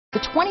The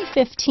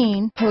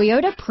 2015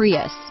 Toyota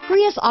Prius.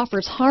 Prius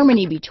offers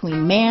harmony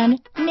between man,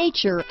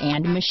 nature,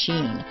 and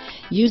machine.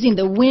 Using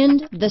the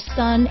wind, the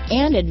sun,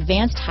 and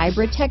advanced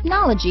hybrid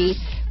technology,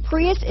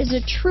 Prius is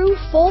a true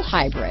full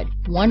hybrid,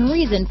 one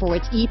reason for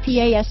its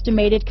EPA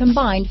estimated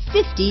combined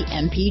 50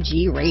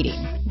 mpg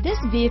rating. This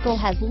vehicle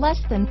has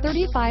less than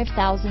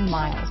 35,000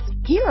 miles.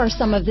 Here are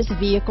some of this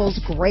vehicle's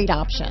great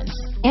options: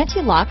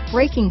 anti-lock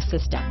braking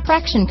system,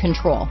 traction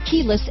control,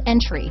 keyless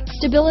entry,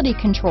 stability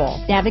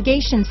control,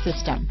 navigation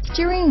system,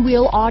 steering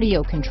wheel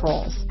audio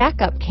controls,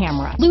 backup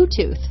camera,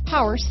 Bluetooth,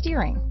 power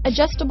steering,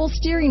 adjustable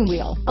steering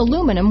wheel,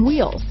 aluminum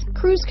wheels,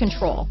 cruise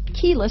control,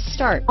 keyless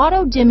start,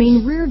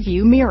 auto-dimming rear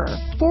view mirror,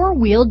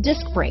 four-wheel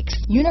disc brakes,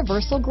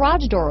 universal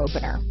garage door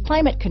opener,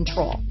 climate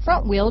control,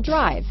 front-wheel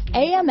drive,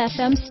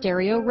 AM/FM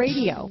stereo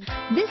radio.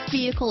 This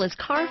vehicle is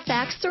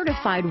CARFAX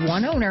certified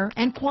one owner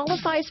and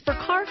qualifies for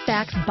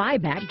CARFAX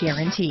buyback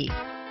guarantee.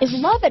 Is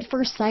love at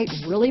first sight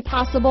really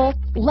possible?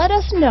 Let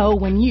us know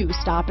when you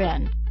stop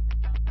in.